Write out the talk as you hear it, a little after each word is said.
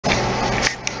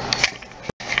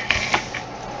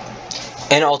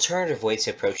An alternative way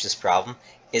to approach this problem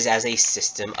is as a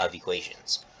system of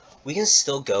equations. We can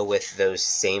still go with those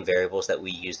same variables that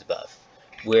we used above,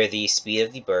 where the speed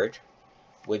of the bird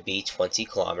would be 20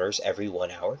 kilometers every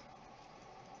 1 hour,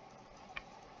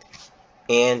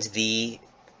 and the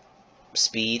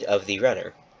speed of the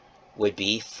runner would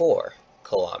be 4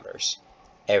 kilometers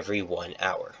every 1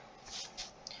 hour.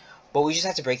 But we just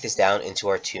have to break this down into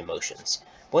our two motions.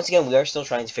 Once again, we are still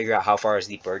trying to figure out how far does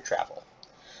the bird travel.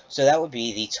 So that would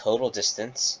be the total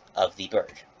distance of the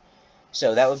bird.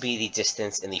 So that would be the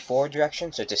distance in the forward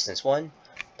direction, so distance 1,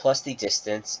 plus the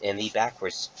distance in the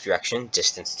backwards direction,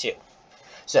 distance 2.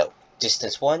 So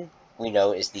distance 1, we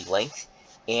know, is the length,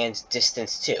 and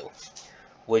distance 2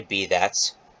 would be that,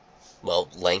 well,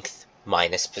 length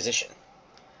minus position,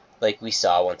 like we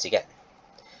saw once again.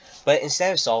 But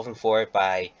instead of solving for it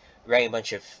by writing a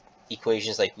bunch of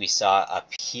equations like we saw up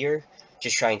here,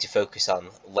 just trying to focus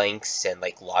on lengths and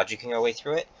like logicking our way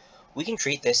through it, we can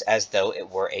treat this as though it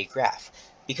were a graph.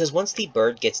 Because once the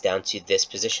bird gets down to this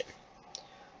position,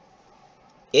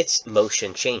 its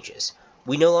motion changes.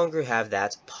 We no longer have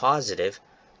that positive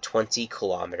 20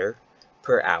 kilometer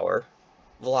per hour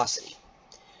velocity,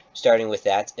 starting with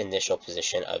that initial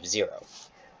position of 0.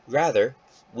 Rather,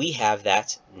 we have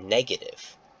that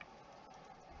negative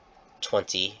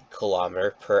 20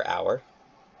 kilometer per hour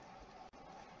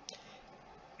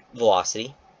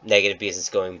velocity, negative because it's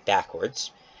going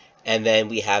backwards, and then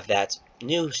we have that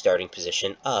new starting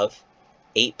position of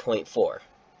 8.4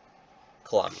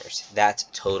 kilometers, that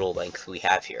total length we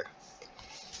have here.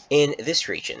 In this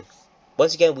region,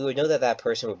 once again, we would know that that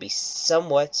person would be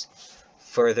somewhat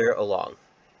further along,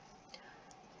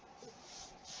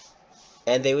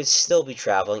 and they would still be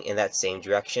traveling in that same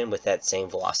direction with that same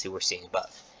velocity we're seeing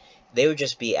above. They would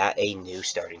just be at a new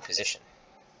starting position.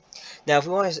 Now, if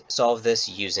we want to solve this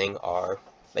using our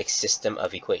system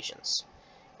of equations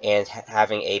and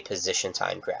having a position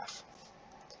time graph,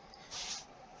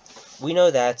 we know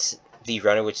that the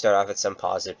runner would start off at some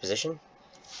positive position,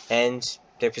 and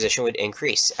their position would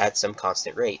increase at some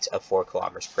constant rate of 4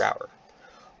 kilometers per hour.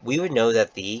 We would know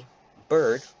that the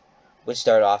bird would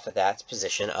start off at that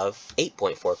position of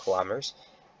 8.4 kilometers,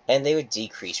 and they would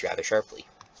decrease rather sharply.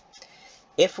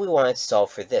 If we wanted to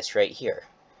solve for this right here,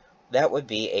 that would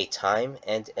be a time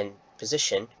and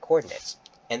position coordinates,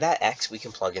 and that x we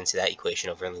can plug into that equation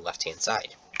over on the left-hand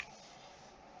side.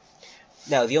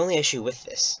 Now, the only issue with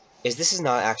this is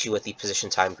not actually what the position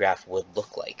time graph would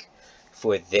look like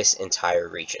for this entire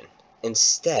region.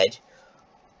 Instead,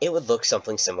 it would look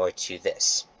something similar to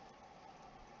this,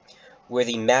 where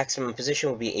the maximum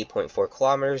position would be 8.4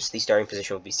 kilometers, the starting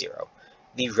position would be 0.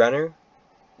 The runner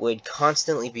would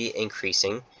constantly be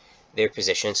increasing their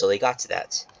position until they got to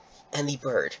that. And the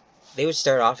bird, they would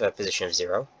start off at a position of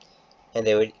 0, and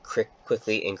they would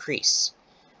quickly increase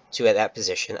to at that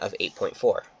position of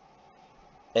 8.4.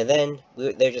 And then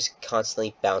they just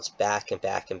constantly bounce back and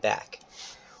back and back,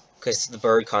 because the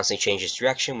bird constantly changes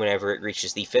direction whenever it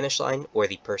reaches the finish line or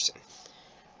the person.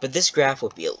 But this graph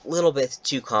would be a little bit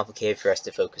too complicated for us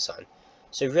to focus on.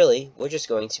 So really, we're just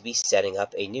going to be setting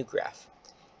up a new graph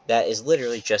that is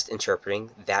literally just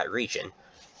interpreting that region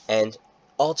and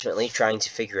ultimately trying to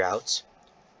figure out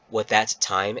what that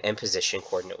time and position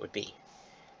coordinate would be.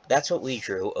 That's what we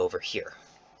drew over here.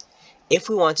 If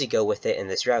we want to go with it in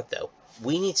this route, though,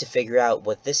 we need to figure out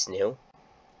what this new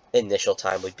initial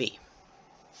time would be.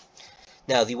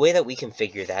 Now, the way that we can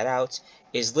figure that out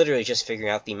is literally just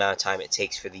figuring out the amount of time it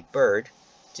takes for the bird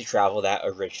to travel that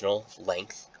original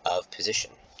length of position.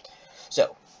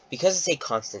 So, because it's a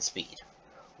constant speed,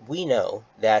 we know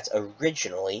that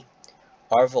originally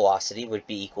our velocity would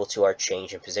be equal to our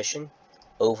change in position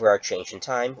over our change in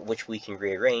time, which we can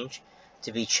rearrange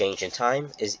to be change in time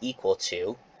is equal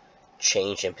to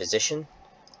change in position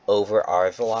over our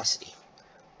velocity,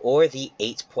 or the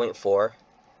 8.4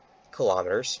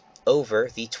 kilometers over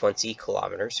the 20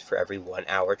 kilometers for every 1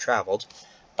 hour traveled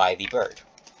by the bird.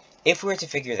 If we were to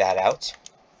figure that out,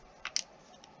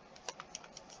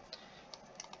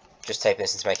 just type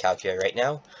this into my calculator right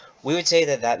now, we would say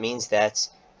that that means that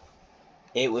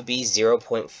it would be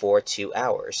 0.42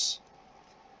 hours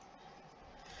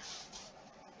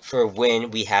for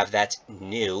when we have that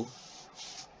new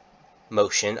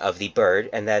motion of the bird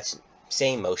and that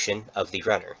same motion of the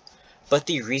runner. But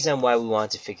the reason why we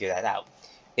want to figure that out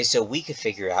is so we could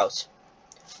figure out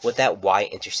what that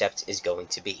y-intercept is going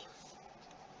to be.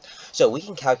 So we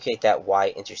can calculate that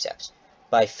y-intercept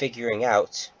by figuring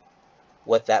out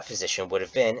what that position would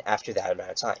have been after that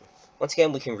amount of time. Once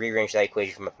again, we can rearrange that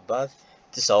equation from up above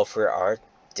to solve for our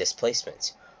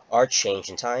displacement. Our change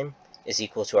in time is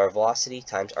equal to our velocity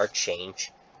times our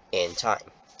change in time.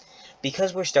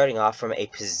 because we're starting off from a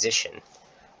position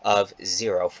of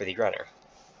 0 for the runner,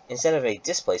 instead of a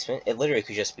displacement, it literally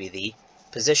could just be the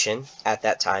position at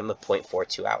that time of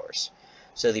 0.42 hours.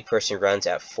 So the person runs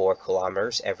at 4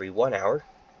 kilometers every 1 hour,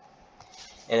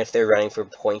 and if they're running for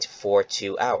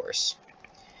 0.42 hours,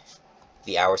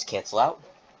 the hours cancel out,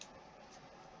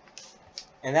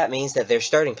 and that means that their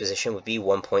starting position would be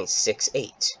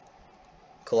 1.68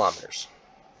 kilometers.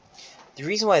 The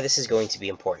reason why this is going to be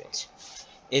important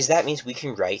is that means we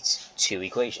can write two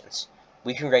equations.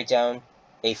 We can write down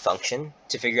a function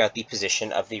to figure out the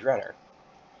position of the runner.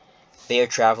 They are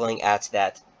traveling at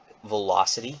that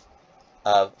velocity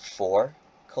of 4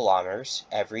 kilometers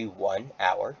every 1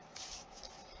 hour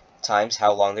times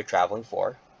how long they're traveling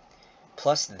for,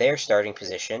 plus their starting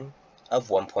position of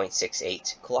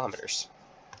 1.68 kilometers.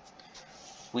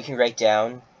 We can write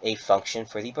down a function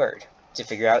for the bird to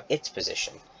figure out its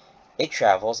position. It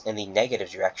travels in the negative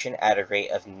direction at a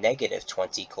rate of negative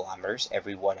 20 kilometers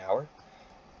every 1 hour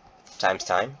times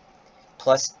time,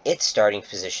 plus its starting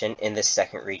position in the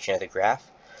second region of the graph,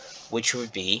 which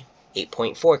would be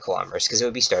 8.4 kilometers, because it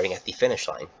would be starting at the finish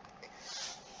line.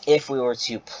 If we were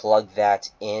to plug that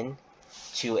in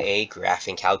to a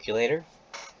graphing calculator,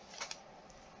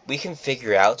 we can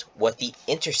figure out what the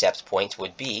intercept point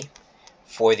would be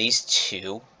for these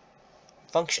two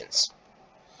functions.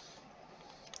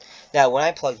 Now, when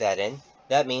I plug that in,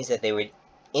 that means that they would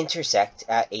intersect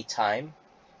at a time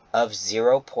of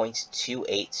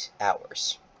 0.28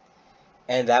 hours.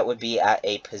 And that would be at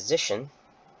a position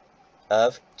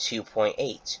of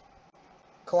 2.8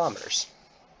 kilometers.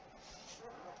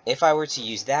 If I were to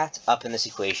use that up in this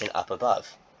equation up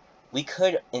above, we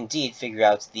could indeed figure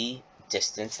out the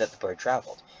distance that the bird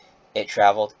traveled. It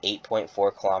traveled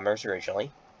 8.4 kilometers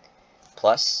originally,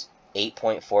 plus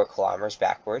 8.4 kilometers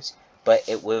backwards, but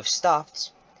it would have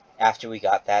stopped after we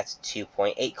got that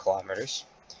 2.8 kilometers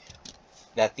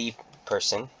that the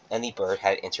person and the bird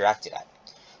had interacted at.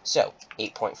 So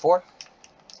 8.4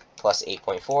 plus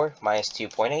 8.4 minus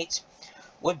 2.8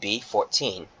 would be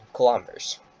 14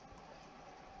 kilometers,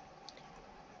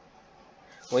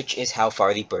 which is how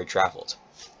far the bird traveled.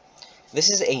 This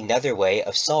is another way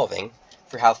of solving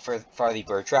for how far the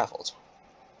bird traveled.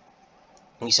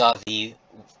 We saw the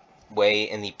way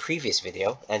in the previous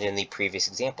video and in the previous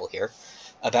example here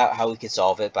about how we could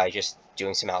solve it by just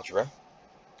doing some algebra.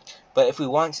 But if we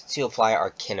want to apply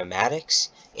our kinematics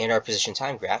and our position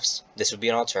time graphs, this would be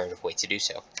an alternative way to do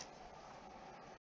so.